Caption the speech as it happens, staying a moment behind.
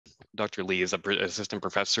Dr. Lee is Assistant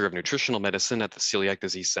Professor of Nutritional Medicine at the Celiac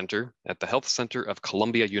Disease Center at the Health Center of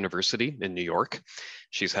Columbia University in New York.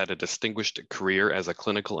 She's had a distinguished career as a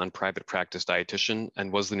clinical and private practice dietitian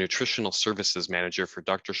and was the Nutritional Services Manager for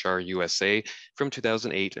Dr. Schär USA from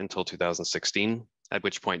 2008 until 2016, at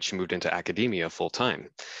which point she moved into academia full-time.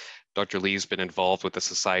 Dr. Lee's been involved with the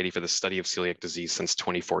Society for the Study of Celiac Disease since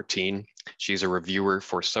 2014. She's a reviewer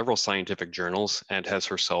for several scientific journals and has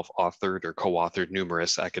herself authored or co-authored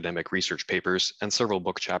numerous academic research papers and several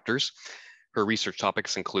book chapters. Her research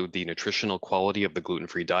topics include the nutritional quality of the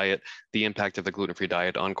gluten-free diet, the impact of the gluten-free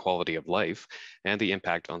diet on quality of life, and the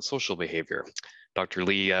impact on social behavior. Dr.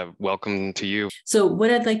 Lee, welcome to you. So what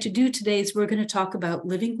I'd like to do today is we're going to talk about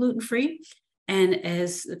living gluten-free. And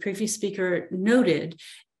as the previous speaker noted,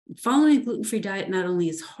 following a gluten-free diet not only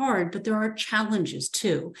is hard, but there are challenges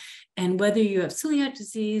too. And whether you have celiac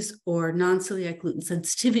disease or non-celiac gluten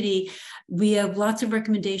sensitivity, we have lots of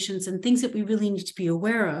recommendations and things that we really need to be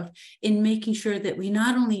aware of in making sure that we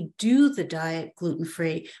not only do the diet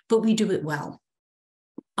gluten-free, but we do it well.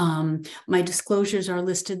 My disclosures are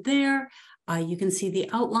listed there. You can see the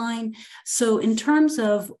outline. So in terms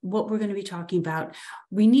of what we're going to be talking about,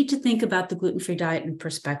 we need to think about the gluten-free diet in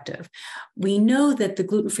perspective. We know that the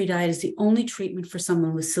gluten-free diet is the only treatment for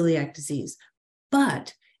someone with celiac disease,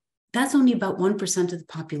 but that's only about 1% of the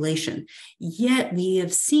population. Yet we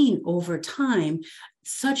have seen over time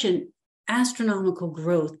such an astronomical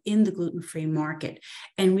growth in the gluten-free market.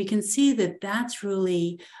 And we can see that that's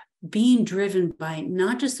really being driven by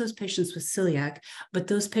not just those patients with celiac, but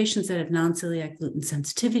those patients that have non-celiac gluten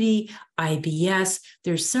sensitivity, IBS.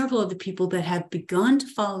 There's several other people that have begun to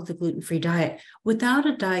follow the gluten-free diet without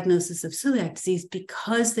a diagnosis of celiac disease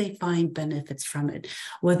because they find benefits from it,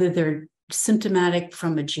 whether they're symptomatic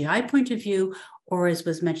from a GI point of view or, as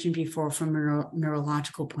was mentioned before, from a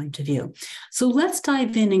neurological point of view. So let's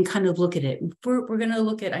dive in and kind of look at it. We're going to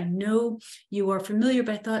look at, I know you are familiar,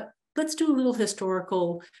 but I thought, let's do a little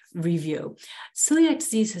historical review. Celiac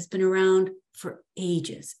disease has been around for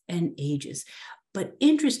ages and ages. But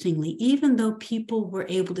interestingly, even though people were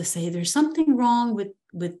able to say there's something wrong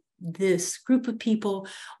with this group of people,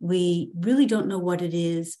 we really don't know what it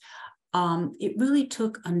is. It really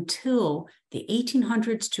took until the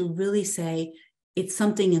 1800s to really say it's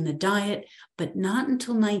something in the diet, but not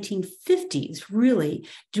until 1950s, really,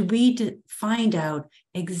 do we find out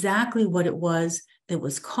exactly what it was that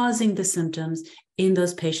was causing the symptoms in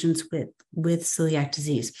those patients with celiac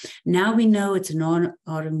disease. Now we know it's an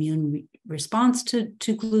autoimmune response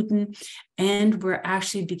to gluten, and we're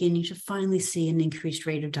actually beginning to finally see an increased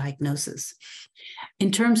rate of diagnosis.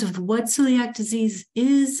 In terms of what celiac disease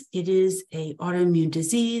is, it is an autoimmune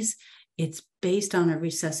disease. It's based on a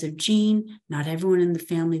recessive gene. Not everyone in the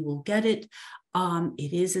family will get it.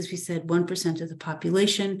 It is, as we said, 1% of the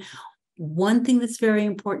population. One thing that's very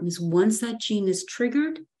important is once that gene is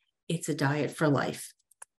triggered, it's a diet for life.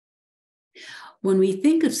 When we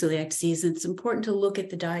think of celiac disease, it's important to look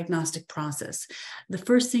at the diagnostic process. The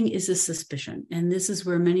first thing is a suspicion, and this is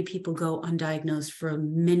where many people go undiagnosed for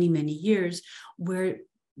many, many years, where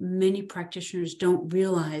many practitioners don't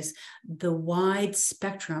realize the wide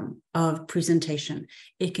spectrum of presentation.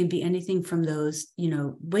 It can be anything from those,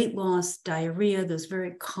 weight loss, diarrhea, those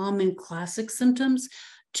very common classic symptoms,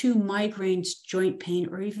 to migraines, joint pain,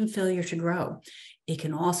 or even failure to grow. It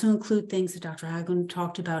can also include things that Dr. Hagen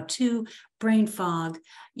talked about too, brain fog,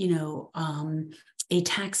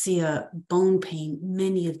 ataxia, bone pain,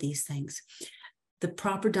 many of these things. The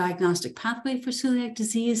proper diagnostic pathway for celiac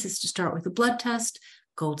disease is to start with a blood test.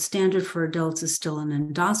 Gold standard for adults is still an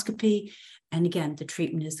endoscopy. And again, the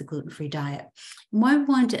treatment is the gluten-free diet. And why I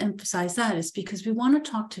wanted to emphasize that is because we want to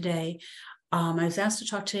talk today. I was asked to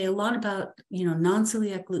talk today a lot about,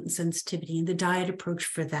 non-celiac gluten sensitivity and the diet approach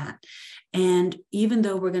for that. And even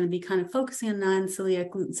though we're going to be kind of focusing on non-celiac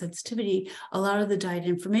gluten sensitivity, a lot of the diet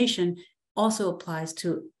information also applies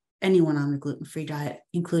to anyone on the gluten-free diet,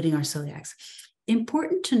 including our celiacs.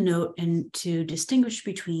 Important to note and to distinguish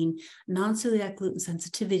between non-celiac gluten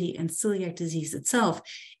sensitivity and celiac disease itself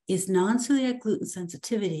is non-celiac gluten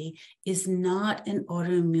sensitivity is not an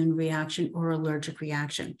autoimmune reaction or allergic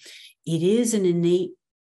reaction. It is an innate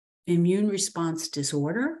immune response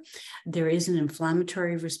disorder. There is an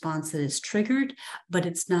inflammatory response that is triggered, but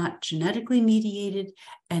it's not genetically mediated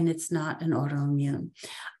and it's not an autoimmune.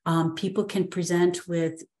 People can present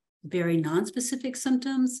with very nonspecific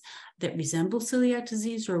symptoms that resemble celiac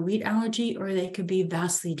disease or wheat allergy, or they could be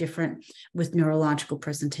vastly different with neurological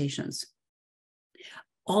presentations.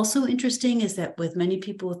 Also interesting is that with many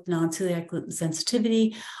people with non-celiac gluten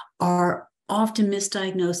sensitivity are often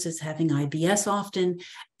misdiagnosed as having IBS often,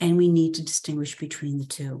 and we need to distinguish between the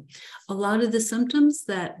two. A lot of the symptoms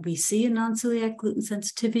that we see in non-celiac gluten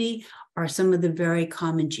sensitivity are some of the very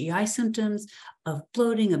common GI symptoms of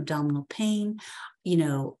bloating, abdominal pain,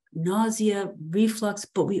 nausea, reflux,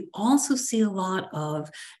 but we also see a lot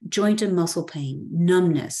of joint and muscle pain,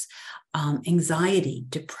 numbness, anxiety,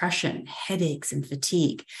 depression, headaches, and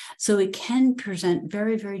fatigue. So it can present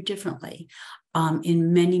very, very differently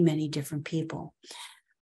in many, many different people.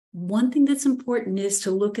 One thing that's important is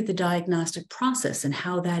to look at the diagnostic process and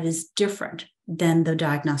how that is different than the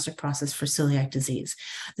diagnostic process for celiac disease.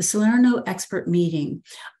 The Salerno expert meeting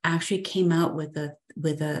actually came out with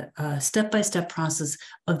a step-by-step process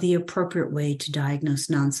of the appropriate way to diagnose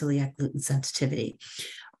non-celiac gluten sensitivity.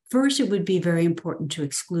 First, it would be very important to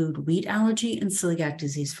exclude wheat allergy and celiac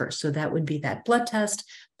disease first. So that would be that blood test,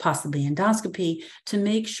 possibly endoscopy, to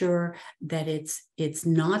make sure that it's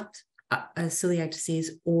not a celiac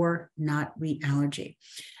disease or not wheat allergy.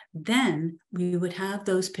 Then we would have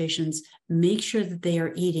those patients make sure that they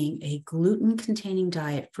are eating a gluten-containing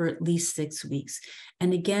diet for at least 6 weeks.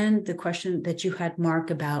 And again, the question that you had, Mark,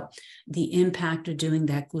 about the impact of doing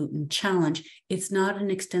that gluten challenge, it's not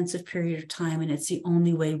an extensive period of time, and it's the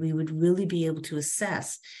only way we would really be able to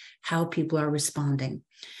assess how people are responding.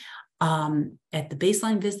 At the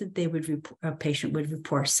baseline visit, a patient would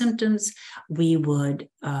report symptoms. We would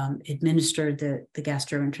administer the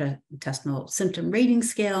gastrointestinal symptom rating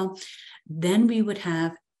scale. Then we would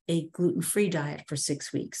have a gluten-free diet for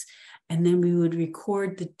 6 weeks. And then we would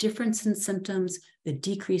record the difference in symptoms, the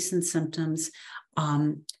decrease in symptoms,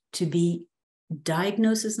 to be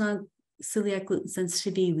diagnosed as non-celiac gluten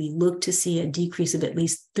sensitivity. We look to see a decrease of at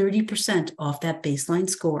least 30% off that baseline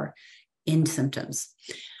score in symptoms.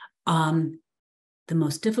 The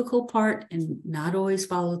most difficult part, and not always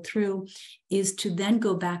followed through, is to then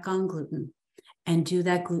go back on gluten and do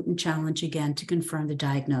that gluten challenge again to confirm the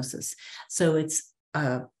diagnosis. So it's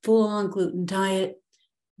a full-on gluten diet,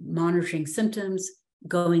 monitoring symptoms,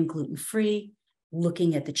 going gluten-free,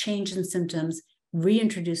 looking at the change in symptoms,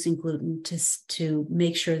 reintroducing gluten to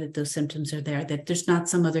make sure that those symptoms are there, that there's not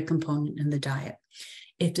some other component in the diet.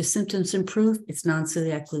 If the symptoms improve, it's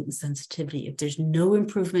non-celiac gluten sensitivity. If there's no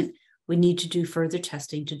improvement, we need to do further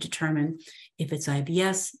testing to determine if it's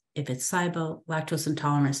IBS, if it's SIBO, lactose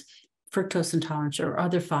intolerance, fructose intolerance, or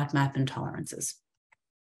other FODMAP intolerances.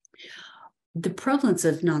 The prevalence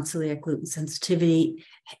of non-celiac gluten sensitivity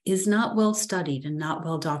is not well studied and not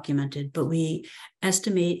well documented, but we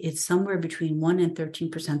estimate it's somewhere between 1 and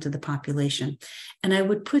 13% of the population. And I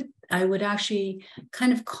would actually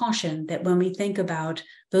kind of caution that when we think about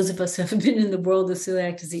those of us who have been in the world of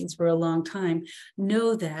celiac disease for a long time,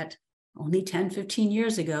 know that only 10, 15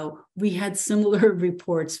 years ago, we had similar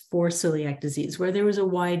reports for celiac disease where there was a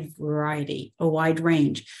wide variety, a wide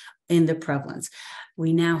range in the prevalence.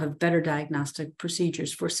 We now have better diagnostic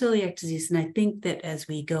procedures for celiac disease. And I think that as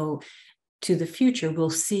we go to the future, we'll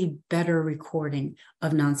see better recording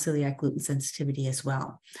of non-celiac gluten sensitivity as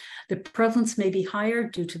well. The prevalence may be higher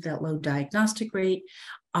due to that low diagnostic rate.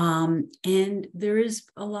 And there is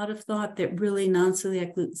a lot of thought that really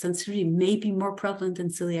non-celiac gluten sensitivity may be more prevalent than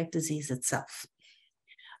celiac disease itself.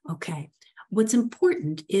 Okay, what's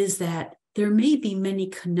important is that there may be many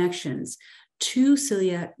connections to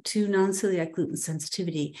non-celiac gluten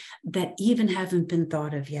sensitivity that even haven't been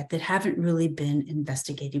thought of yet, that haven't really been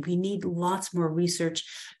investigated. We need lots more research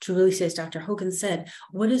to really say, as Dr. Hogan said,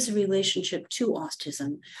 what is the relationship to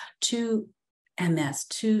autism, to MS,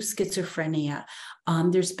 to schizophrenia?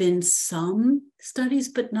 There's been some studies,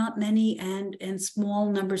 but not many, and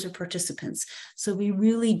small numbers of participants. So we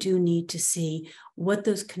really do need to see what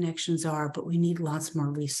those connections are, but we need lots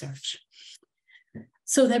more research.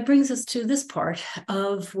 So that brings us to this part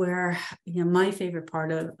of where, my favorite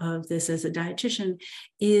part of this as a dietitian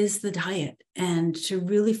is the diet, and to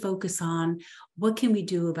really focus on what can we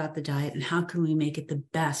do about the diet and how can we make it the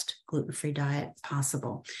best gluten-free diet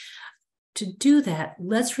possible. To do that,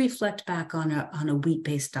 let's reflect back on a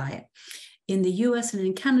wheat-based diet. In the US and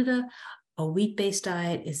in Canada, a wheat-based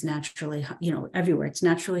diet is naturally, everywhere, it's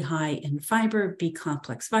naturally high in fiber,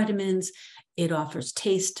 B-complex vitamins. It offers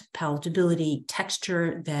taste, palatability,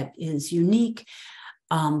 texture that is unique.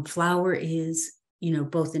 Flour is,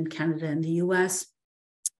 both in Canada and the US,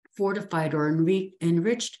 fortified or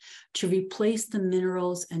enriched to replace the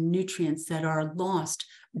minerals and nutrients that are lost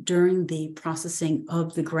during the processing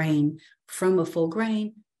of the grain from a full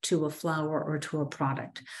grain to a flour or to a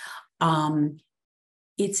product.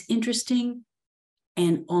 It's interesting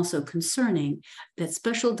and also concerning that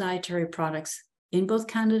special dietary products in both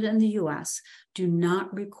Canada and the US do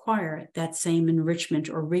not require that same enrichment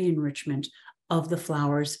or re-enrichment of the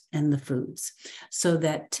flours and the foods. So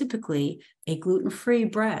that typically a gluten-free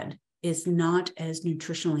bread is not as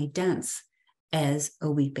nutritionally dense as a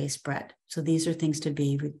wheat-based bread. So these are things to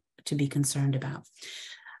be concerned about.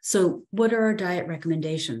 So what are our diet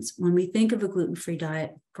recommendations? When we think of a gluten-free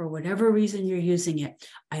diet, for whatever reason you're using it,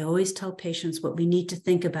 I always tell patients what we need to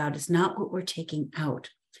think about is not what we're taking out,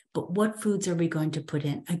 but what foods are we going to put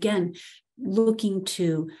in? Again, looking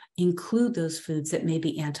to include those foods that may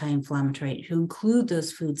be anti-inflammatory, to include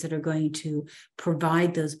those foods that are going to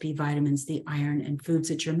provide those B vitamins, the iron, and foods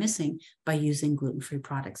that you're missing by using gluten-free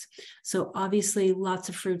products. So obviously lots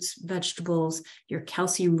of fruits, vegetables, your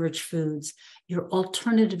calcium-rich foods, your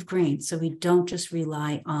alternative grains. So we don't just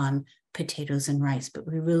rely on potatoes and rice, but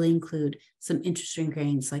we really include some interesting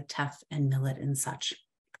grains like teff and millet and such.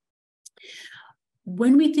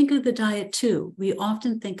 When we think of the diet too, we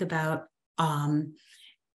often think about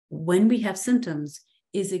when we have symptoms,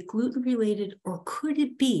 is it gluten-related or could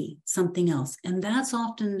it be something else? And that's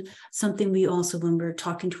often something we also, when we're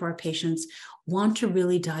talking to our patients, want to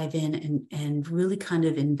really dive in and really kind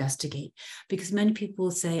of investigate. Because many people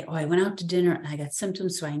will say, oh, I went out to dinner and I got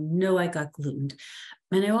symptoms, so I know I got gluten.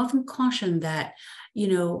 And I often caution that, you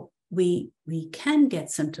know, we can get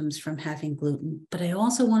symptoms from having gluten, but I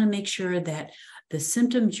also want to make sure that the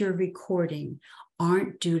symptoms you're recording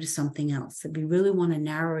aren't due to something else, that we really want to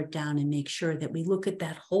narrow it down and make sure that we look at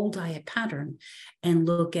that whole diet pattern and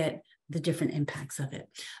look at the different impacts of it.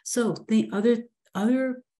 So the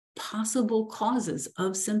other possible causes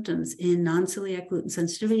of symptoms in non-celiac gluten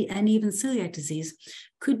sensitivity and even celiac disease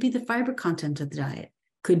could be the fiber content of the diet,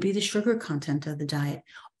 could be the sugar content of the diet,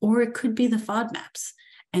 or it could be the FODMOPS.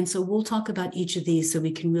 And so we'll talk about each of these so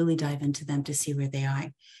we can really dive into them to see where they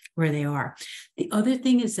are. The other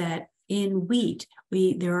thing is that in wheat,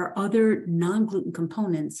 there are other non-gluten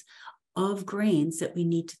components of grains that we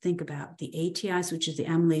need to think about. The ATIs, which is the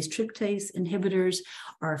amylase tryptase inhibitors,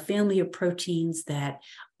 are a family of proteins that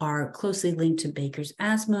are closely linked to Baker's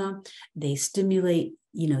asthma. They stimulate,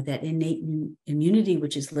 that innate immunity,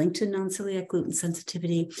 which is linked to non-celiac gluten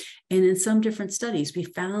sensitivity. And in some different studies, we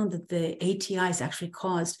found that the ATIs actually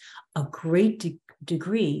caused a great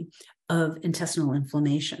degree of intestinal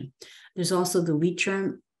inflammation. There's also the wheat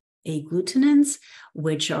germ agglutinins,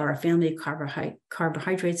 which are a family of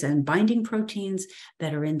carbohydrates and binding proteins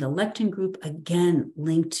that are in the lectin group, again,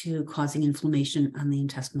 linked to causing inflammation on the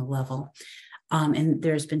intestinal level. And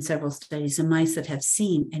there's been several studies in mice that have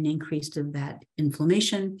seen an increase of that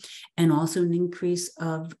inflammation and also an increase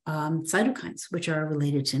of cytokines, which are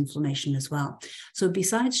related to inflammation as well. So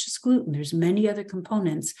besides just gluten, there's many other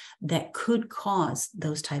components that could cause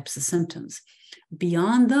those types of symptoms.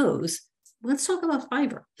 Beyond those, let's talk about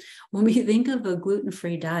fiber. When we think of a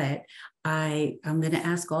gluten-free diet, I'm going to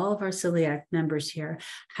ask all of our celiac members here,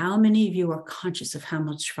 how many of you are conscious of how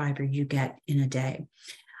much fiber you get in a day?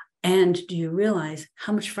 And do you realize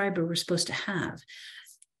how much fiber we're supposed to have?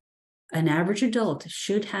 An average adult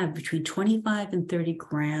should have between 25 and 30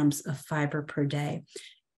 grams of fiber per day.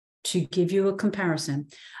 To give you a comparison,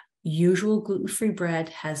 usual gluten-free bread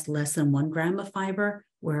has less than 1 gram of fiber,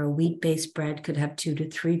 where a wheat-based bread could have 2 to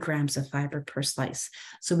 3 grams of fiber per slice.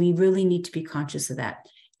 So we really need to be conscious of that.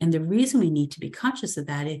 And the reason we need to be conscious of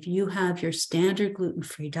that, if you have your standard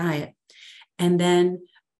gluten-free diet and then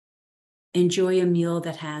enjoy a meal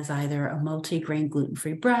that has either a multi-grain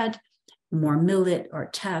gluten-free bread, more millet or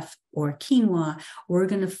teff or quinoa, we're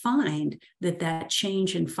going to find that that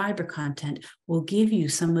change in fiber content will give you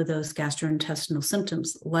some of those gastrointestinal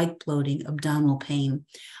symptoms like bloating, abdominal pain,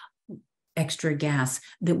 extra gas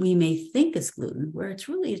that we may think is gluten, where it's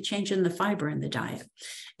really a change in the fiber in the diet.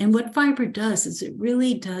 And what fiber does is it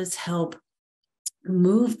really does help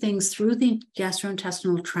move things through the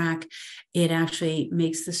gastrointestinal tract. It actually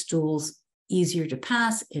makes the stools easier to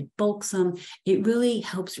pass. It bulks them. It really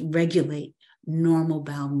helps regulate normal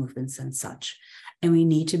bowel movements and such. And we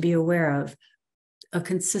need to be aware of a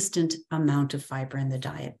consistent amount of fiber in the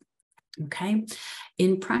diet. Okay.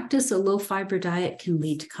 In practice, a low fiber diet can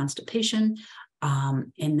lead to constipation,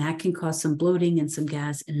 and that can cause some bloating and some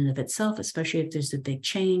gas in and of itself, especially if there's a big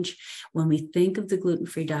change. When we think of the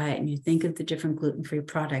gluten-free diet and you think of the different gluten-free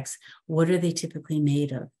products, what are they typically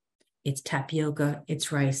made of? It's tapioca,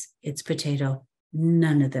 it's rice, it's potato.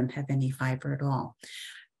 None of them have any fiber at all.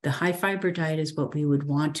 The high fiber diet is what we would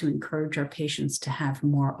want to encourage our patients to have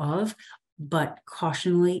more of, but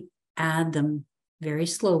cautionally add them very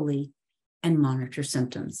slowly and monitor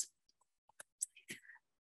symptoms.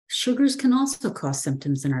 Sugars can also cause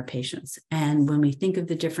symptoms in our patients. And when we think of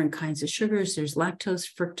the different kinds of sugars, there's lactose,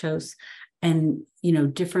 fructose, and,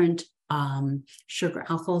 different sugar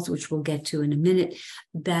alcohols, which we'll get to in a minute,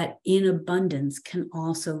 that in abundance can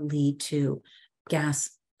also lead to gas,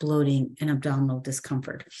 bloating, and abdominal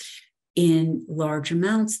discomfort. In large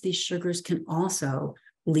amounts, these sugars can also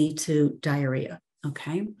lead to diarrhea.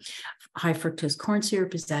 Okay. High fructose corn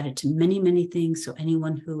syrup is added to many, many things. So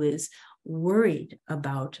anyone who is worried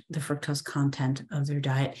about the fructose content of their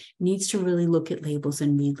diet needs to really look at labels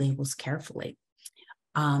and read labels carefully.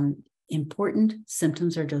 Important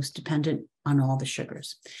symptoms are dose dependent on all the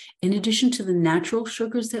sugars. In addition to the natural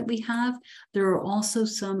sugars that we have, there are also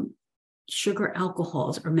some sugar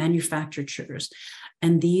alcohols or manufactured sugars.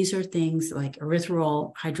 And these are things like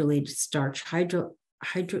erythritol, hydrolyzed starch,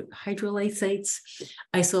 hydrolysates,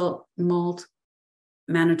 isomalt,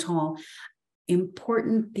 mannitol.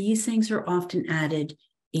 Important, these things are often added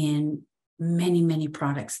in many, many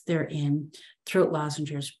products. They're in throat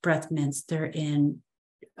lozenges, breath mints, they're in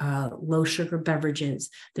low sugar beverages.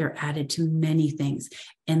 They're added to many things.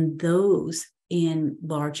 And those in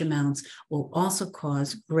large amounts will also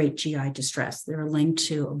cause great GI distress. They're linked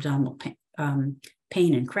to abdominal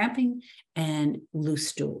pain and cramping and loose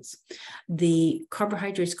stools. The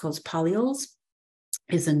carbohydrates called polyols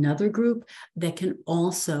is another group that can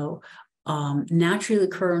also naturally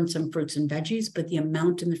occur in some fruits and veggies, but the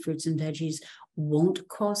amount in the fruits and veggies won't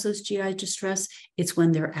cause those GI distress. It's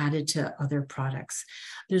when they're added to other products.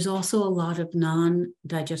 There's also a lot of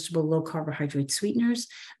non-digestible low carbohydrate sweeteners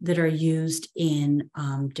that are used in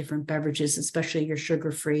different beverages, especially your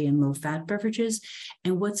sugar-free and low-fat beverages.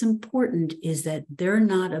 And what's important is that they're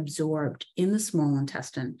not absorbed in the small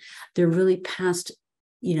intestine. They're really passed,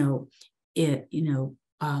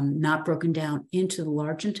 not broken down into the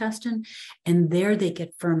large intestine, and there they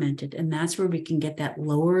get fermented. And that's where we can get that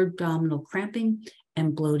lower abdominal cramping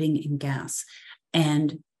and bloating and gas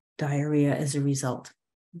and diarrhea as a result.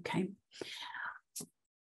 Okay.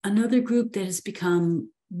 Another group that has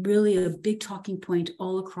become really a big talking point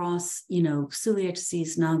all across, celiac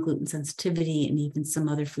disease, non-gluten sensitivity, and even some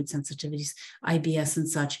other food sensitivities, IBS and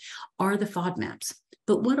such, are the FODMAPs.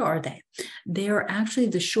 But what are they? They are actually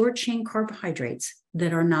the short chain carbohydrates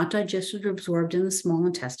that are not digested or absorbed in the small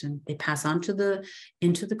intestine. They pass on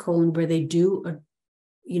into the colon, where they do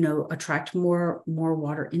attract more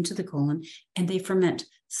water into the colon, and they ferment,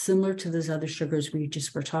 similar to those other sugars we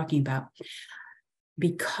just were talking about.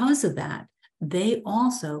 Because of that, they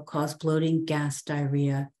also cause bloating, gas,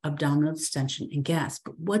 diarrhea, abdominal distension, and gas.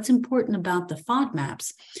 But what's important about the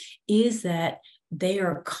FODMAPs is that they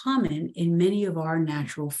are common in many of our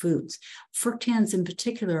natural foods. Fructans in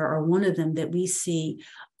particular are one of them that we see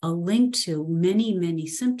a link to many, many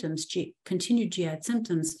symptoms, continued GI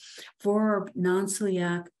symptoms for our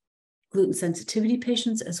non-celiac gluten sensitivity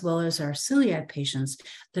patients, as well as our celiac patients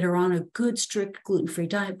that are on a good, strict gluten-free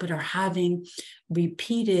diet, but are having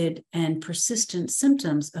repeated and persistent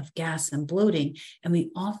symptoms of gas and bloating. And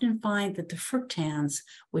we often find that the fructans,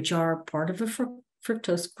 which are part of a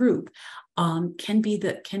fructose group, can be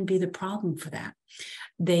the problem for that.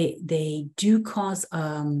 They do cause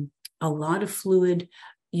a lot of fluid,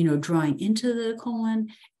 drawing into the colon.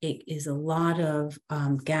 It is a lot of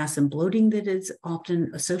gas and bloating that is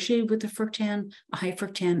often associated with the high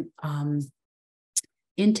fructan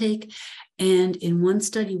intake. And in one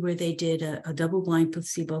study where they did a double-blind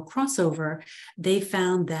placebo crossover, they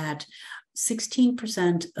found that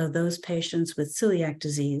 16% of those patients with celiac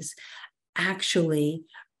disease actually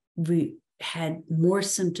had more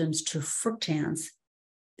symptoms to fructans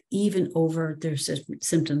even over their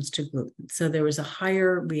symptoms to gluten. So there was a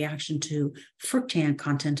higher reaction to fructan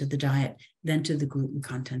content of the diet than to the gluten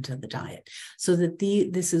content of the diet. So that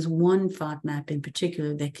this is one FODMAP in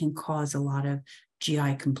particular that can cause a lot of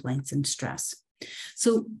GI complaints and stress.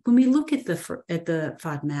 So when we look at the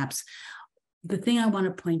FODMAPs, the thing I want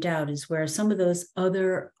to point out is where some of those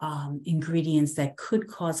other ingredients that could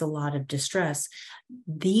cause a lot of distress,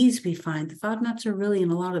 these we find the FODMAPs are really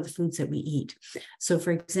in a lot of the foods that we eat. So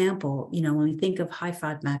for example, when we think of high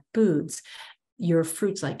FODMAP foods, your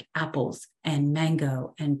fruits like apples and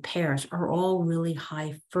mango and pears are all really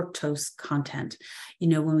high fructose content.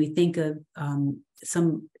 When we think of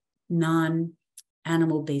some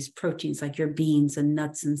non-animal-based proteins like your beans and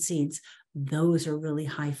nuts and seeds, those are really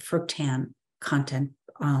high fructan content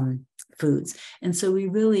foods. And so we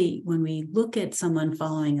really, when we look at someone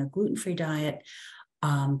following a gluten-free diet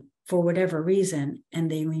for whatever reason,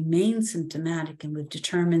 and they remain symptomatic, and we've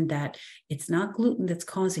determined that it's not gluten that's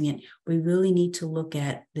causing it, we really need to look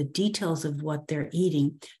at the details of what they're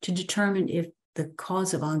eating to determine if the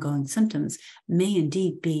cause of ongoing symptoms may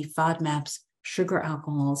indeed be FODMAPs, sugar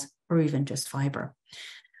alcohols, or even just fiber.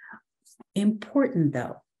 Important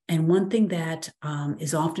though, And one thing that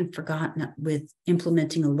is often forgotten with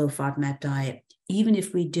implementing a low FODMAP diet, even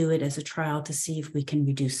if we do it as a trial to see if we can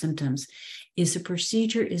reduce symptoms, is the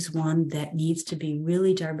procedure is one that needs to be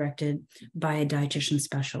really directed by a dietitian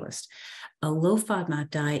specialist. A low FODMAP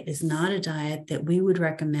diet is not a diet that we would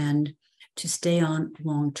recommend to stay on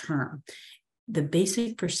long term. The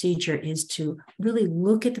basic procedure is to really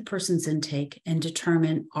look at the person's intake and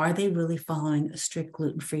determine, are they really following a strict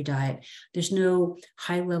gluten-free diet? There's no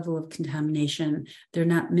high level of contamination. They're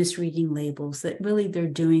not misreading labels, that really they're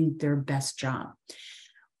doing their best job.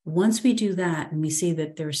 Once we do that and we see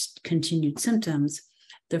that there's continued symptoms,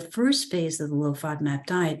 the first phase of the low FODMAP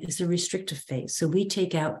diet is the restrictive phase. So we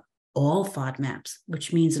take out all FODMAPs,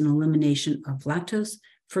 which means an elimination of lactose,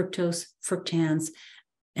 fructose, fructans,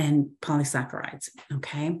 and polysaccharides,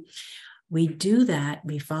 okay? We do that,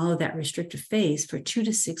 we follow that restrictive phase for 2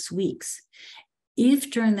 to 6 weeks. If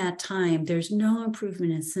during that time there's no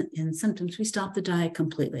improvement in symptoms, we stop the diet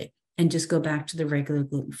completely and just go back to the regular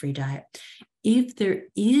gluten-free diet. If there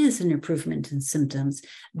is an improvement in symptoms,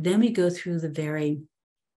 then we go through the very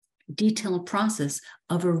detailed process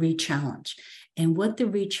of a re-challenge. And what the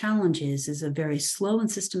re-challenge is a very slow and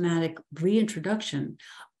systematic reintroduction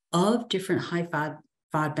of different high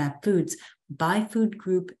FODMAP foods by food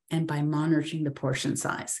group and by monitoring the portion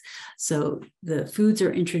size. So the foods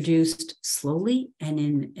are introduced slowly and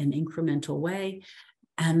in an incremental way.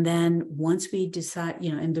 And then once we decide,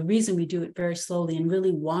 and the reason we do it very slowly and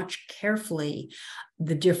really watch carefully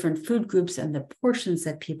the different food groups and the portions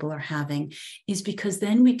that people are having is because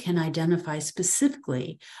then we can identify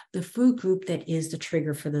specifically the food group that is the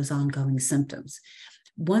trigger for those ongoing symptoms.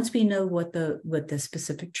 Once we know what the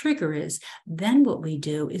specific trigger is, then what we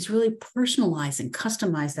do is really personalize and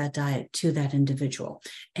customize that diet to that individual.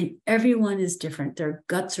 And everyone is different. Their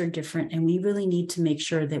guts are different. And we really need to make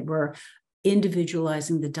sure that we're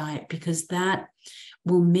individualizing the diet, because that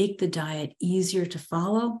will make the diet easier to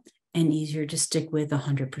follow and easier to stick with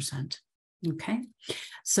 100%. Okay.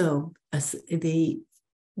 So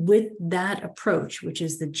with that approach, which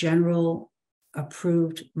is the general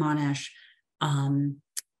approved Monash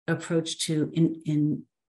approach to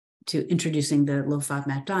introducing the low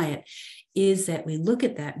FODMAP diet, is that we look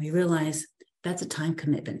at that and we realize that's a time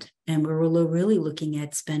commitment. And we're really looking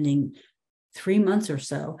at spending 3 months or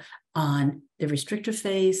so on the restrictive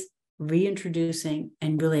phase, reintroducing,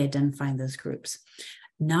 and really identifying those groups.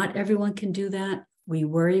 Not everyone can do that. We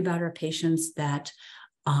worry about our patients that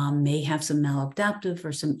may have some maladaptive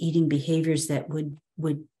or some eating behaviors that would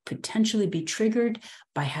potentially be triggered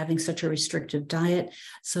by having such a restrictive diet,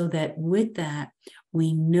 so that with that,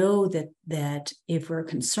 we know that if we're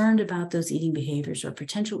concerned about those eating behaviors or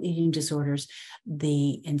potential eating disorders,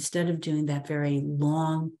 instead of doing that very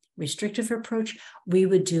long restrictive approach, we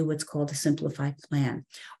would do what's called a simplified plan,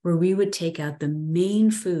 where we would take out the main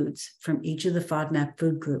foods from each of the FODMAP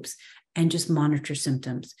food groups and just monitor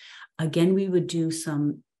symptoms. Again, we would do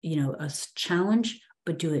some, a challenge,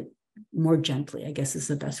 but do it more gently, I guess is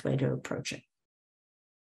the best way to approach it.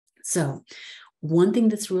 So one thing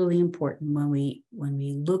that's really important when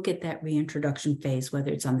we look at that reintroduction phase,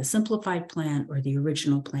 whether it's on the simplified plan or the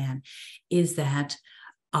original plan, is that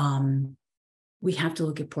we have to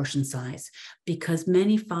look at portion size, because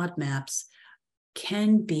many FODMAPs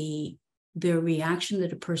can be, the reaction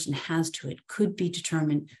that a person has to it could be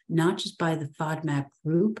determined not just by the FODMAP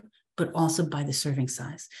group, but also by the serving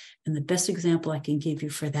size. And the best example I can give you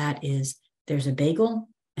for that is there's a bagel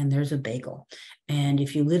and there's a bagel. And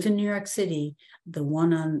if you live in New York City, the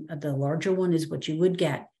larger one is what you would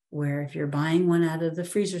get, where if you're buying one out of the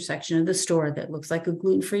freezer section of the store that looks like a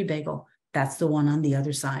gluten-free bagel, that's the one on the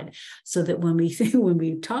other side. So that when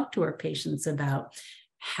we talk to our patients about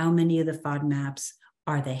how many of the FODMAPs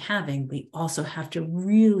are they having, we also have to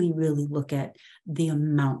really, really look at the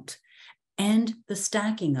amount and the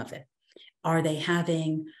stacking of it. Are they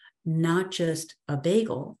having not just a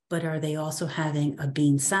bagel, but are they also having a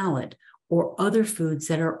bean salad or other foods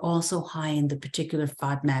that are also high in the particular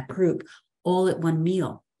FODMAP group, all at one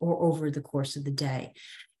meal or over the course of the day?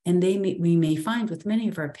 And we may find with many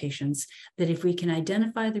of our patients that if we can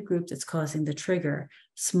identify the group that's causing the trigger,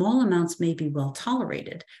 small amounts may be well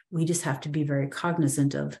tolerated. We just have to be very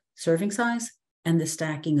cognizant of serving size and the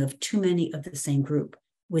stacking of too many of the same group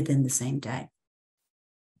within the same day.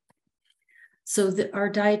 So our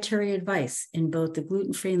dietary advice in both the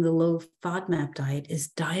gluten-free and the low FODMAP diet is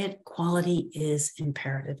diet quality is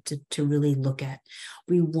imperative to really look at.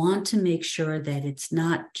 We want to make sure that it's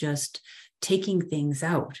not just taking things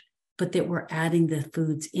out, but that we're adding the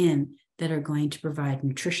foods in that are going to provide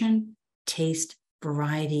nutrition, taste,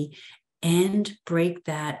 variety, and break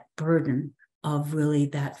that burden of really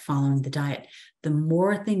that following the diet. The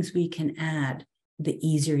more things we can add, the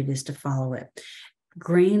easier it is to follow it.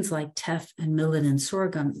 Grains like teff and millet and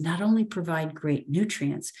sorghum not only provide great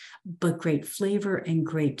nutrients, but great flavor and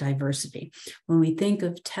great diversity. When we think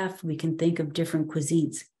of teff, we can think of different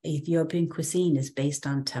cuisines. Ethiopian cuisine is based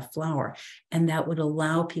on teff flour, and that would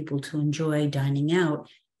allow people to enjoy dining out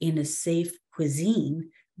in a safe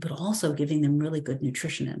cuisine, but also giving them really good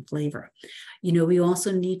nutrition and flavor. You know, we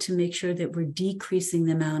also need to make sure that we're decreasing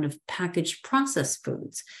the amount of packaged processed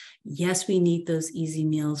foods. Yes, we need those easy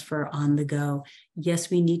meals for on the go. Yes,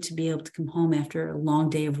 we need to be able to come home after a long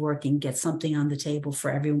day of work and get something on the table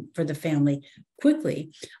for the family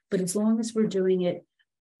quickly. But as long as we're doing it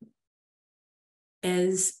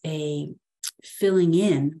as a filling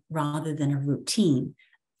in rather than a routine,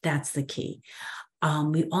 that's the key.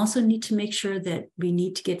 We also need to make sure that we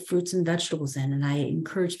need to get fruits and vegetables in. And I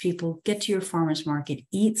encourage people, get to your farmer's market,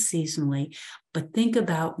 eat seasonally, but think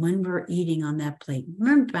about when we're eating on that plate.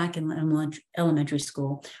 Remember back in elementary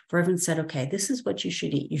school, where everyone said, okay, this is what you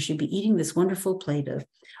should eat. You should be eating this wonderful plate of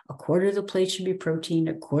a quarter of the plate should be protein,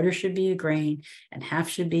 a quarter should be a grain, and half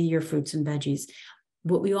should be your fruits and veggies.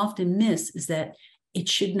 What we often miss is that it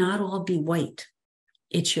should not all be white.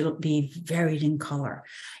 It should be varied in color.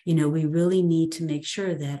 You know, we really need to make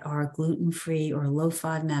sure that our gluten-free or low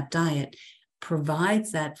FODMAP diet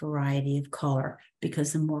provides that variety of color,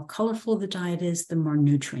 because the more colorful the diet is, the more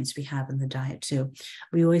nutrients we have in the diet too.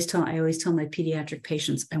 I always tell my pediatric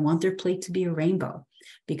patients, I want their plate to be a rainbow,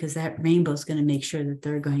 because that rainbow is going to make sure that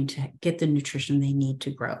they're going to get the nutrition they need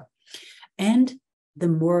to grow. And the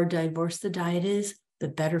more diverse the diet is, the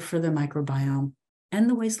better for the microbiome and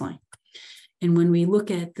the waistline. And when we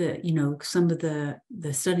look at some of the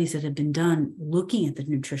studies that have been done looking at the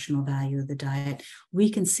nutritional value of the diet,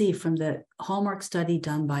 we can see from the Hallmark study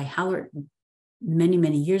done by Hallert many,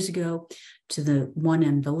 many years ago to the one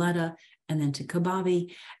in Valletta and then to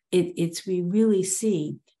Kababi, we really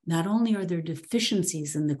see not only are there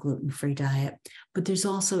deficiencies in the gluten-free diet, but there's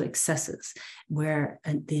also excesses, where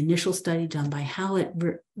the initial study done by Hallett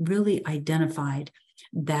really identified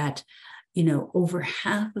that over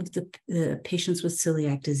half of the patients with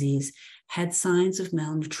celiac disease had signs of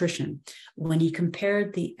malnutrition. When he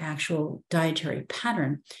compared the actual dietary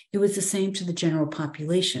pattern, it was the same to the general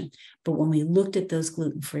population. But when we looked at those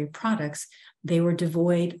gluten-free products, they were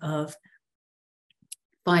devoid of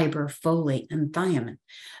fiber, folate, and thiamine.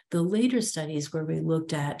 The later studies where we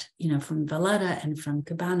looked at, from Valletta and from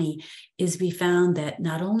Kabani, is we found that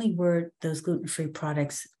not only were those gluten-free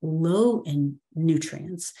products low in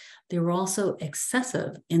nutrients, they were also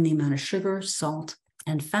excessive in the amount of sugar, salt,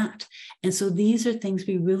 and fat. And so these are things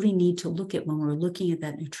we really need to look at when we're looking at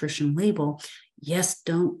that nutrition label. Yes,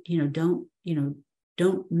 don't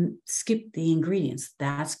skip the ingredients.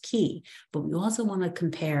 That's key. But we also want to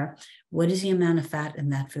compare what is the amount of fat in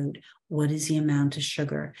that food, what is the amount of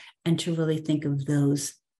sugar, and to really think of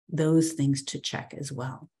those things to check as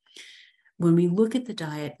well. When we look at the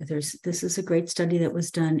diet, this is a great study that was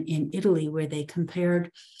done in Italy, where they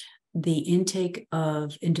compared the intake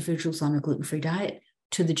of individuals on a gluten-free diet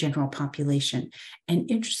to the general population. And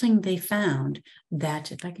interesting, they found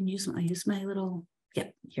that, if I can use my little,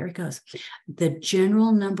 yep, here it goes. The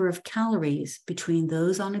general number of calories between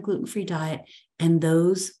those on a gluten-free diet and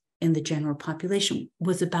those in the general population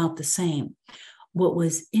was about the same. What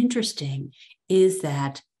was interesting is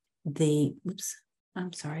that let me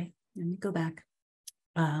go back.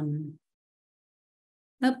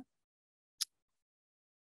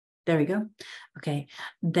 There we go. Okay,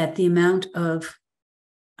 that the amount of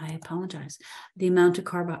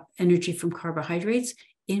energy from carbohydrates,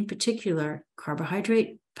 in particular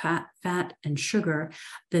carbohydrate, fat, and sugar,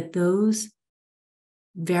 that those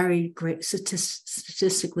very great,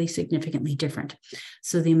 statistically significantly different.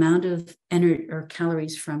 So the amount of energy or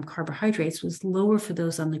calories from carbohydrates was lower for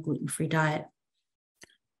those on the gluten-free diet,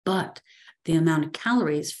 but the amount of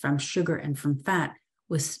calories from sugar and from fat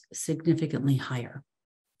was significantly higher.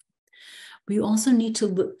 We also need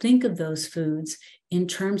to think of those foods in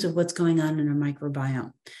terms of what's going on in our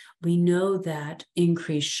microbiome. We know that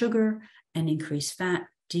increased sugar and increased fat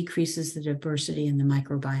decreases the diversity in the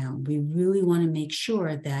microbiome. We really want to make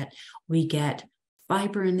sure that we get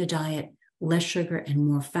fiber in the diet, less sugar and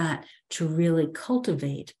more fat, to really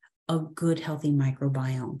cultivate a good, healthy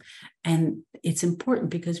microbiome. And it's important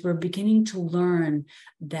because we're beginning to learn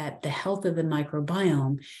that the health of the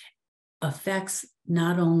microbiome affects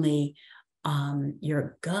not only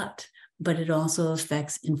your gut, but it also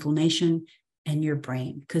affects inflammation and your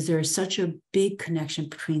brain, because there is such a big connection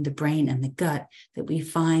between the brain and the gut that we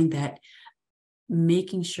find that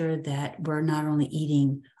making sure that we're not only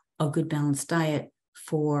eating a good balanced diet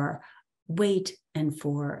for weight and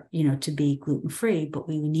for, to be gluten-free, but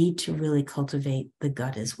we need to really cultivate the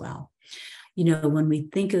gut as well. When we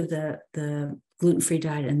think of the gluten-free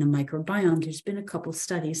diet and the microbiome, there's been a couple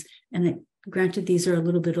studies, and granted, these are a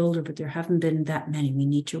little bit older, but there haven't been that many. We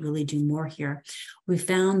need to really do more here. We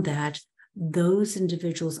found that those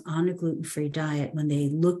individuals on a gluten-free diet, when they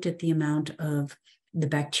looked at the amount of the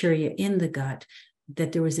bacteria in the gut,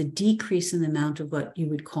 that there was a decrease in the amount of what you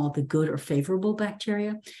would call the good or favorable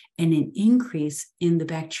bacteria, and an increase in the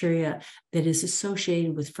bacteria that is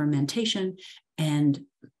associated with fermentation and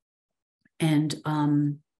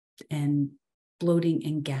bloating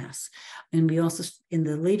and gas. And we also, in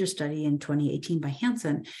the later study in 2018 by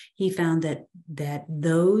Hansen, he found that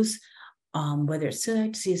those, whether it's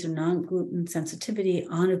celiac disease or non-gluten sensitivity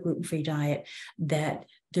on a gluten-free diet, that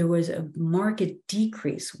there was a marked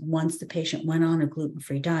decrease once the patient went on a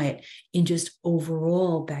gluten-free diet in just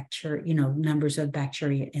overall bacteria, numbers of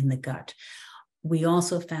bacteria in the gut. We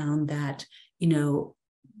also found that,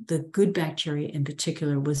 the good bacteria in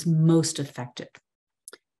particular was most effective.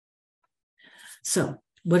 So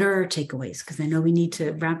what are our takeaways? Because I know we need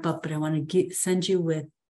to wrap up, but I want to send you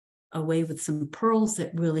away with some pearls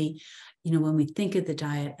that really, when we think of the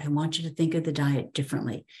diet, I want you to think of the diet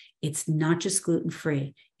differently. It's not just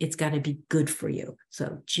gluten-free. It's got to be good for you.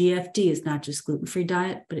 So GFD is not just gluten-free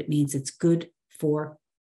diet, but it means it's good for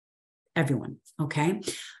everyone, okay?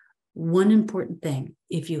 One important thing,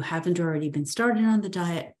 if you haven't already been started on the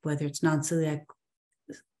diet, whether it's non-celiac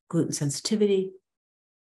gluten sensitivity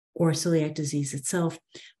or celiac disease itself,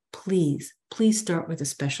 please start with a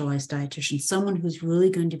specialized dietitian, someone who's really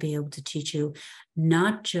going to be able to teach you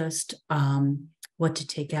not just what to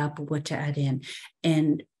take out, but what to add in.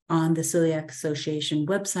 And on the Celiac Association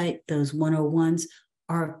website, those 101s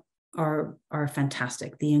are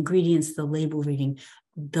fantastic. The ingredients, the label reading,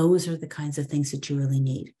 those are the kinds of things that you really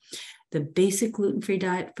need. The basic gluten-free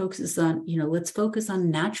diet focuses on, let's focus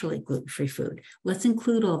on naturally gluten-free food. Let's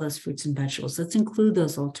include all those fruits and vegetables. Let's include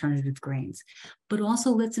those alternative grains, but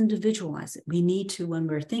also let's individualize it. We need to, when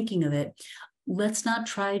we're thinking of it, let's not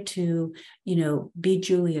try to, be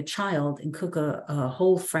Julia Child and cook a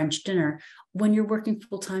whole French dinner when you're working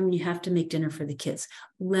full time and you have to make dinner for the kids.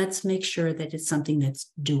 Let's make sure that it's something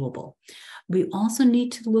that's doable. We also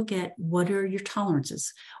need to look at what are your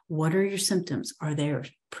tolerances? What are your symptoms? Are there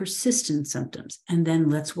persistent symptoms? And then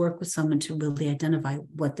let's work with someone to really identify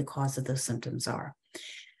what the cause of those symptoms are.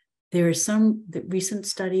 There are some recent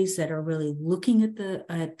studies that are really looking at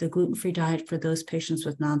the gluten-free diet for those patients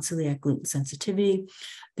with non-celiac gluten sensitivity.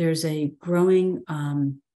 There's a growing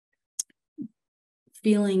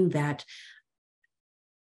feeling that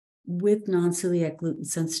with non-celiac gluten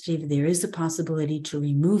sensitivity, there is a possibility to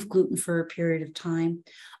remove gluten for a period of time,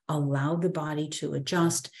 allow the body to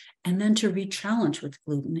adjust, and then to re-challenge with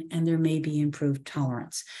gluten, and there may be improved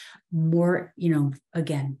tolerance. More,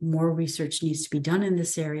 again, more research needs to be done in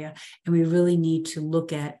this area, and we really need to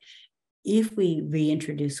look at if we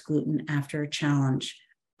reintroduce gluten after a challenge,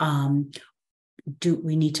 do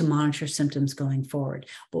we need to monitor symptoms going forward?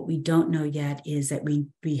 What we don't know yet is that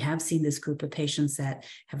we have seen this group of patients that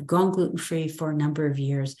have gone gluten-free for a number of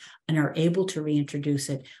years and are able to reintroduce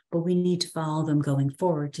it, but we need to follow them going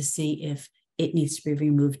forward to see if it needs to be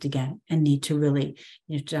removed again, and need to really,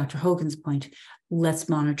 to Dr. Hogan's point, let's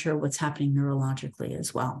monitor what's happening neurologically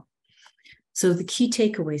as well. So the key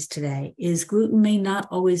takeaways today is gluten may not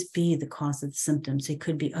always be the cause of the symptoms. It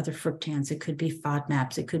could be other fructans, it could be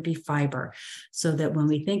FODMOPS, it could be fiber. So that when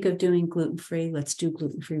we think of doing gluten-free, let's do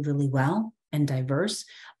gluten-free really well and diverse,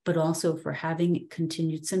 but also if we're having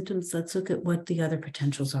continued symptoms, let's look at what the other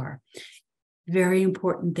potentials are. Very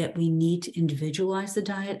important that we need to individualize the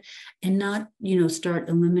diet and not, start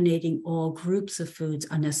eliminating all groups of foods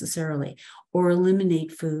unnecessarily, or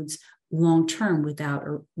eliminate foods long-term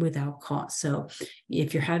without cost. So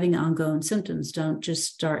if you're having ongoing symptoms, don't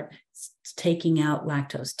just start taking out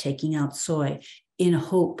lactose, taking out soy in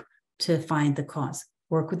hope to find the cause.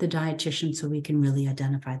 Work with the dietitian so we can really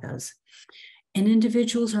identify those. And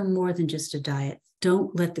individuals are more than just a diet.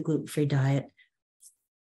 Don't let the gluten-free diet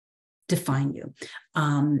define you.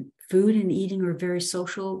 Food and eating are very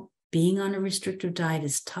social. Being on a restrictive diet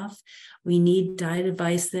is tough. We need diet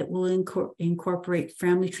advice that will incorporate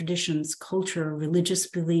family traditions, culture, religious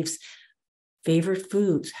beliefs, favorite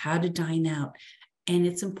foods, how to dine out. And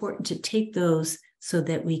it's important to take those so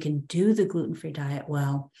that we can do the gluten-free diet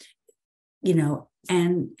well,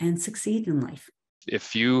 and succeed in life.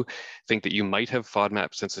 if you think that you might have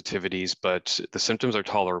FODMAP sensitivities, but the symptoms are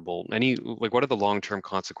tolerable, what are the long-term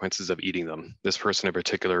consequences of eating them? This person in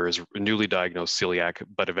particular is newly diagnosed celiac,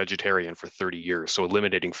 but a vegetarian for 30 years. So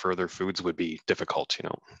eliminating further foods would be difficult,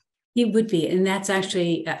 It would be. And that's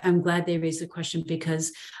actually, I'm glad they raised the question,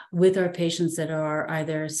 because with our patients that are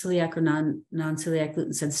either celiac or non-celiac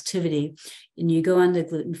gluten sensitivity, and you go on the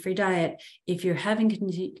gluten-free diet, if you're having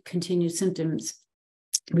continued symptoms,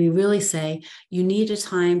 we really say you need a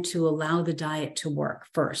time to allow the diet to work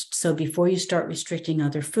first. So before you start restricting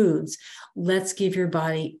other foods, let's give your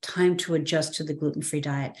body time to adjust to the gluten-free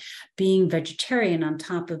diet. Being vegetarian on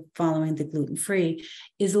top of following the gluten-free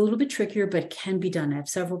is a little bit trickier, but can be done. I have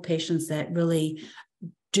several patients that really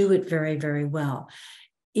do it very, very well.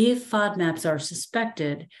 If FODMAPs are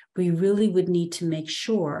suspected, we really would need to make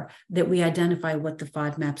sure that we identify what the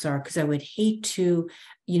FODMAPs are, because I would hate to,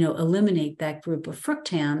 eliminate that group of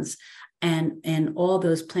fructans and all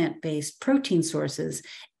those plant-based protein sources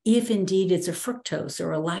if indeed it's a fructose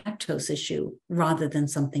or a lactose issue rather than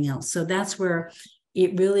something else. So that's where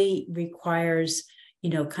it really requires,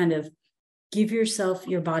 kind of give your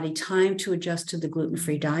body time to adjust to the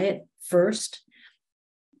gluten-free diet first.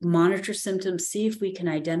 Monitor symptoms, see if we can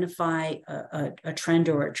identify a trend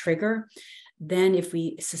or a trigger. Then if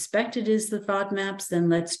we suspect it is the FODMAPs, then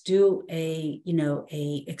let's do a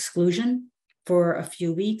exclusion for a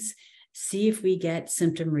few weeks, see if we get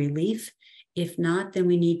symptom relief. If not, then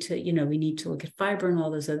we need to look at fiber and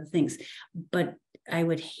all those other things. But I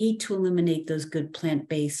would hate to eliminate those good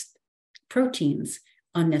plant-based proteins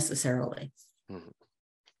unnecessarily. Mm-hmm.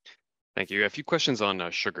 Thank you. A few questions on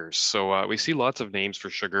sugars. So we see lots of names for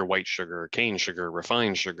sugar: white sugar, cane sugar,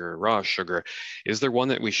 refined sugar, raw sugar. Is there one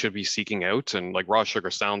that we should be seeking out? And like raw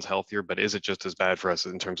sugar sounds healthier, but is it just as bad for us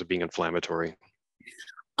in terms of being inflammatory?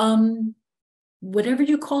 Whatever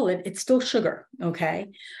you call it, it's still sugar,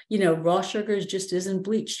 okay? Raw sugar just isn't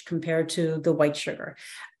bleached compared to the white sugar.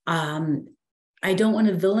 I don't want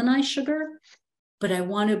to villainize sugar, but I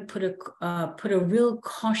want to put a real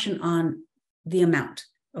caution on the amount.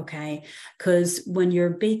 Okay, because when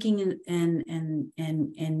you're baking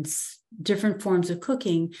and different forms of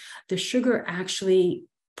cooking, the sugar actually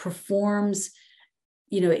performs,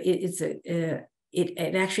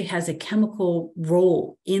 it actually has a chemical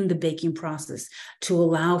role in the baking process to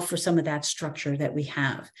allow for some of that structure that we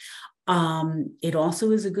have. It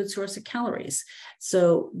also is a good source of calories.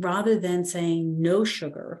 So rather than saying no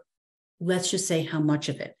sugar, let's just say how much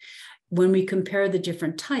of it. When we compare the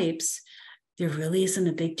different types, there really isn't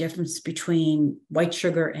a big difference between white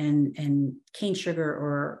sugar and cane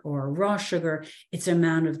sugar or raw sugar. It's the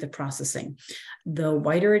amount of the processing. The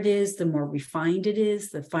whiter it is, the more refined it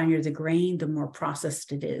is, the finer the grain, the more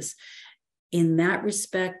processed it is. In that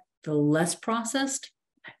respect, the less processed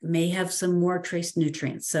may have some more trace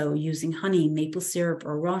nutrients. So using honey, maple syrup,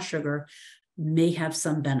 or raw sugar may have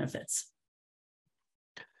some benefits.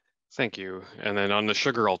 Thank you. And then on the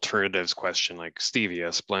sugar alternatives question, like stevia,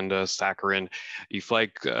 Splenda, saccharin, you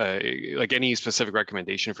flag like any specific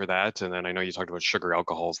recommendation for that? And then I know you talked about sugar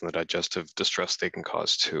alcohols and the digestive distress they can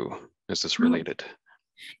cause too. Is this related?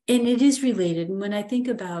 And it is related. And when I think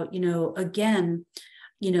about, again,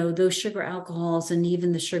 those sugar alcohols and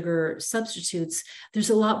even the sugar substitutes,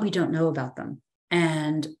 there's a lot we don't know about them.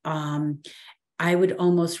 And I would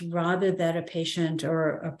almost rather that a patient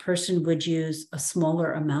or a person would use a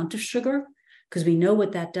smaller amount of sugar, because we know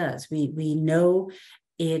what that does. We know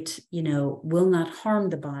it, will not harm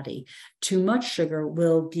the body. Too much sugar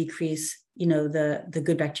will decrease, the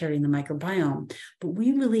good bacteria in the microbiome. But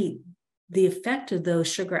the effect of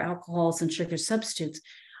those sugar alcohols and sugar substitutes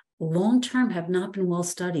long-term have not been well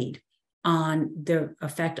studied on their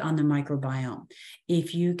effect on the microbiome.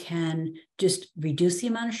 If you can just reduce the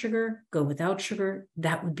amount of sugar, go without sugar,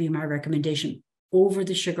 that would be my recommendation over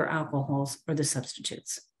the sugar alcohols or the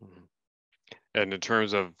substitutes. And in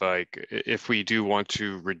terms of if we do want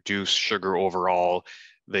to reduce sugar overall,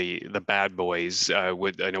 the bad boys I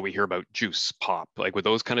know we hear about juice, pop, would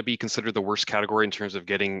those kind of be considered the worst category in terms of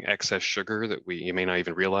getting excess sugar that you may not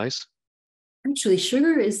even realize? Actually,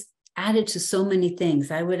 sugar is added to so many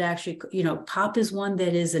things. I would actually, pop is one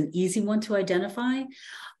that is an easy one to identify.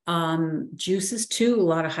 Juices too, a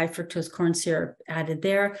lot of high fructose corn syrup added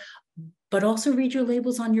there, but also read your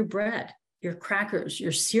labels on your bread, your crackers,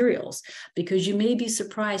 your cereals, because you may be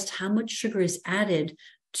surprised how much sugar is added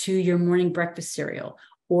to your morning breakfast cereal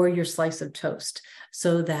or your slice of toast.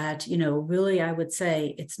 So that, really, I would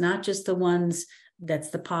say it's not just the ones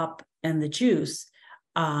that's the pop and the juice.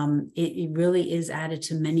 It really is added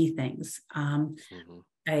to many things.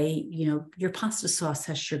 your pasta sauce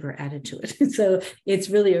has sugar added to it. So it's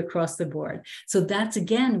really across the board. So that's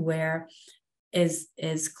again where as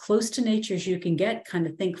close to nature as you can get, kind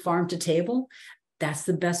of think farm to table. That's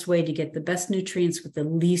the best way to get the best nutrients with the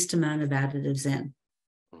least amount of additives in.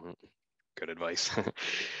 Mhm. Good advice.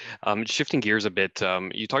 Shifting gears a bit,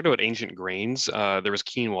 you talked about ancient grains. There was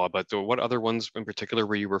quinoa, but what other ones in particular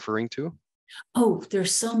were you referring to? Oh,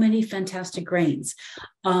 there's so many fantastic grains.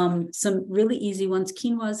 Some really easy ones.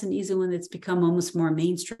 Quinoa is an easy one that's become almost more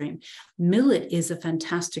mainstream. Millet is a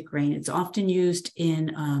fantastic grain. It's often used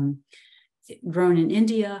grown in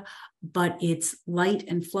India, but it's light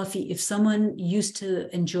and fluffy. If someone used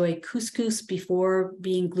to enjoy couscous before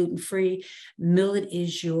being gluten-free, millet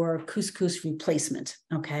is your couscous replacement,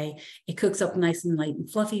 okay? It cooks up nice and light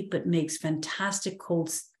and fluffy, but makes fantastic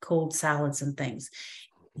cold salads and things.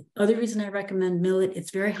 Other reason I recommend millet,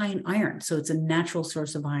 it's very high in iron, so it's a natural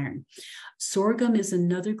source of iron. Sorghum is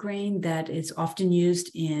another grain that is often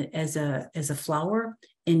used as a flour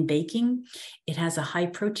in baking. It has a high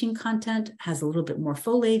protein content, has a little bit more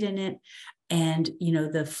folate in it, and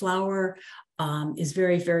the flour is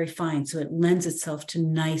very, very fine, so it lends itself to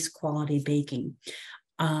nice quality baking.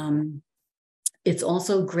 It's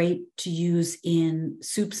also great to use in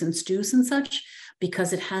soups and stews and such,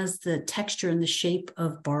 because it has the texture and the shape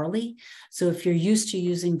of barley. So if you're used to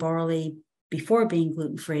using barley before being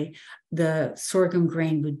gluten-free, the sorghum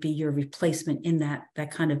grain would be your replacement in that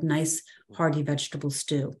kind of nice hearty vegetable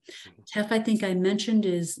stew. Teff, I think I mentioned,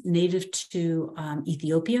 is native to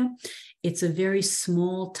Ethiopia. It's a very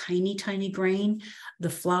small, tiny, tiny grain. The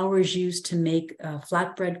flour is used to make a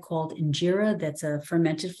flatbread called injera. That's a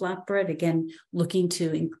fermented flatbread. Again, looking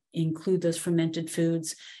to include those fermented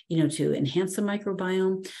foods, to enhance the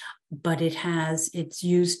microbiome. But it's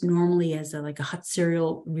used normally as a hot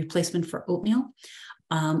cereal replacement for oatmeal,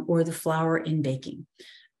 or the flour in baking.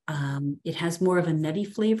 It has more of a nutty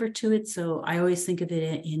flavor to it. So I always think of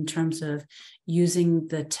it in terms of using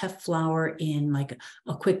the teff flour in like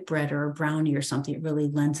a quick bread or a brownie or something. It really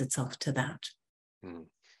lends itself to that. Mm.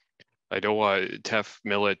 I know teff,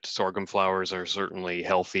 millet, sorghum flours are certainly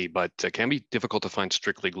healthy, but it can be difficult to find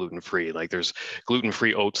strictly gluten-free. Like there's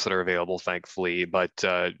gluten-free oats that are available, thankfully, but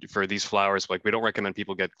for these flours, like we don't recommend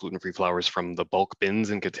people get gluten-free flours from the bulk bins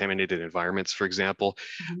in contaminated environments, for example.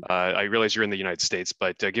 Mhm. I realize you're in the United States,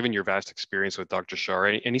 but given your vast experience with Dr.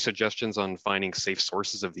 Schär, any suggestions on finding safe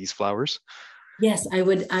sources of these flours? Yes, I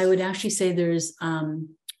would actually say there's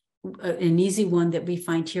an easy one that we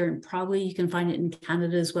find here, and probably you can find it in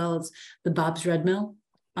Canada as well. It's the Bob's Red Mill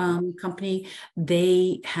company.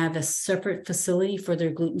 They have a separate facility for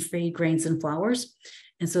their gluten-free grains and flours.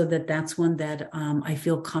 And so that's one that I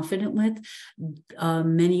feel confident with.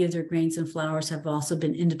 Many of their grains and flours have also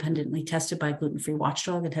been independently tested by Gluten-Free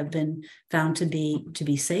Watchdog and have been found to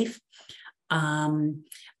be safe.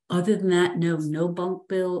 Other than that,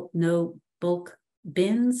 no bulk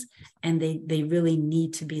bins, and they really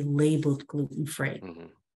need to be labeled gluten-free.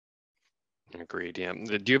 Mm-hmm. Agreed. Yeah.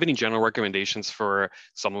 Do you have any general recommendations for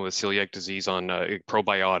someone with celiac disease on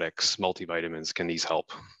probiotics, multivitamins? Can these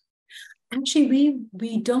help? Actually,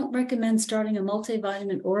 we don't recommend starting a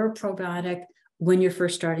multivitamin or a probiotic when you're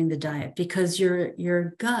first starting the diet, because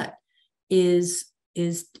your gut is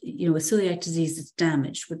with celiac disease, it's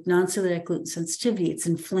damaged. With non-celiac gluten sensitivity, it's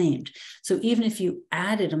inflamed. So even if you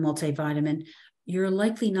added a multivitamin, you're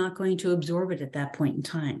likely not going to absorb it at that point in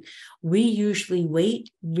time. We usually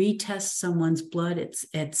retest someone's blood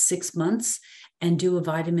at 6 months and do a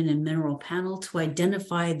vitamin and mineral panel to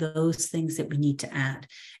identify those things that we need to add,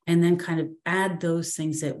 and then kind of add those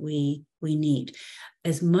things that we need.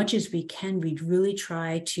 As much as we can, we'd really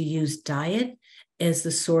try to use diet as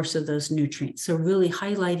the source of those nutrients. So really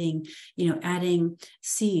highlighting, adding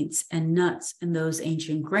seeds and nuts and those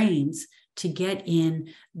ancient grains to get in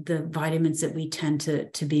the vitamins that we tend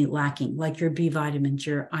to be lacking, like your B vitamins,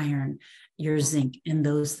 your iron, your zinc, and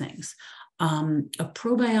those things. A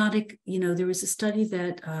probiotic, there was a study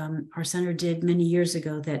that our center did many years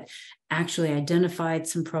ago that actually identified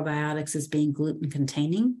some probiotics as being gluten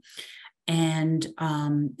containing. And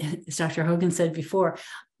as Dr. Hogan said before,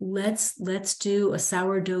 let's do a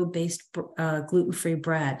sourdough-based gluten-free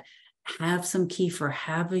bread. Have some kefir,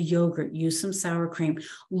 have a yogurt, use some sour cream.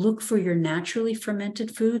 Look for your naturally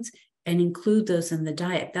fermented foods and include those in the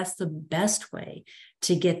diet. That's the best way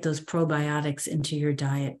to get those probiotics into your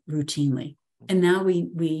diet routinely. And now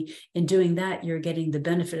we in doing that, you're getting the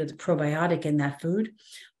benefit of the probiotic in that food,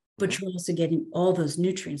 but you're also getting all those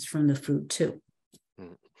nutrients from the food too.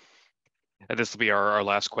 And this will be our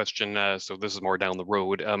last question. So this is more down the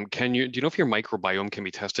road. Do you know if your microbiome can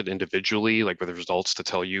be tested individually, like with the results to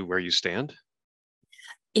tell you where you stand?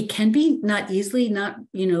 It can be, not easily, not,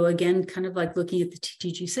 again, kind of like looking at the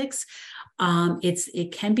TTG6.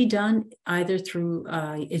 It can be done either through,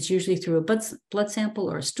 it's usually through a blood sample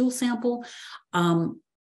or a stool sample.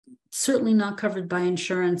 Certainly not covered by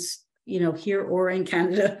insurance, here or in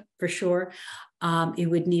Canada for sure. It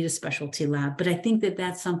would need a specialty lab. But I think that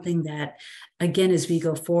that's something that, again, as we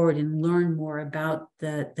go forward and learn more about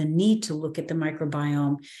the need to look at the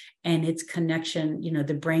microbiome and its connection,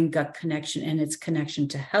 the brain-gut connection and its connection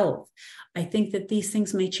to health, I think that these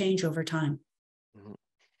things may change over time. Mm-hmm.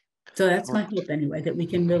 So that's my hope anyway, that we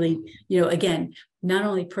can really, again, not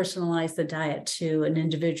only personalize the diet to an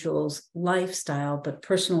individual's lifestyle, but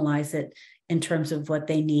personalize it in terms of what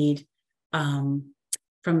they need from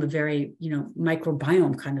a very,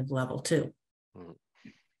 microbiome kind of level too. Well,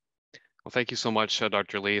 thank you so much,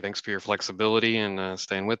 Dr. Lee. Thanks for your flexibility and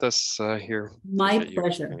staying with us here. My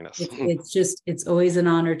pleasure. It's always an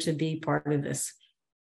honor to be part of this.